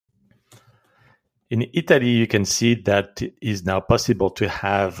In Italy, you can see that it is now possible to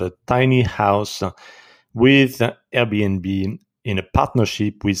have a tiny house with Airbnb in a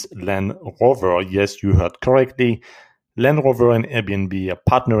partnership with Land Rover. Yes, you heard correctly. Land Rover and Airbnb are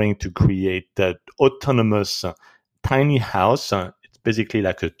partnering to create that autonomous tiny house. It's basically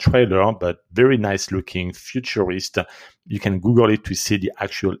like a trailer, but very nice looking, futurist. You can Google it to see the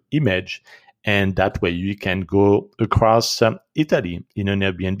actual image. And that way you can go across Italy in an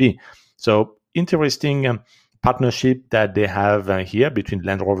Airbnb. So interesting partnership that they have here between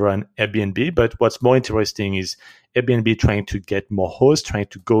Land Rover and Airbnb. But what's more interesting is Airbnb trying to get more hosts, trying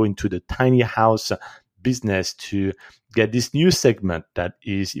to go into the tiny house business to get this new segment that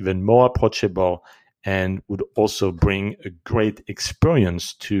is even more approachable and would also bring a great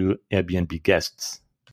experience to Airbnb guests.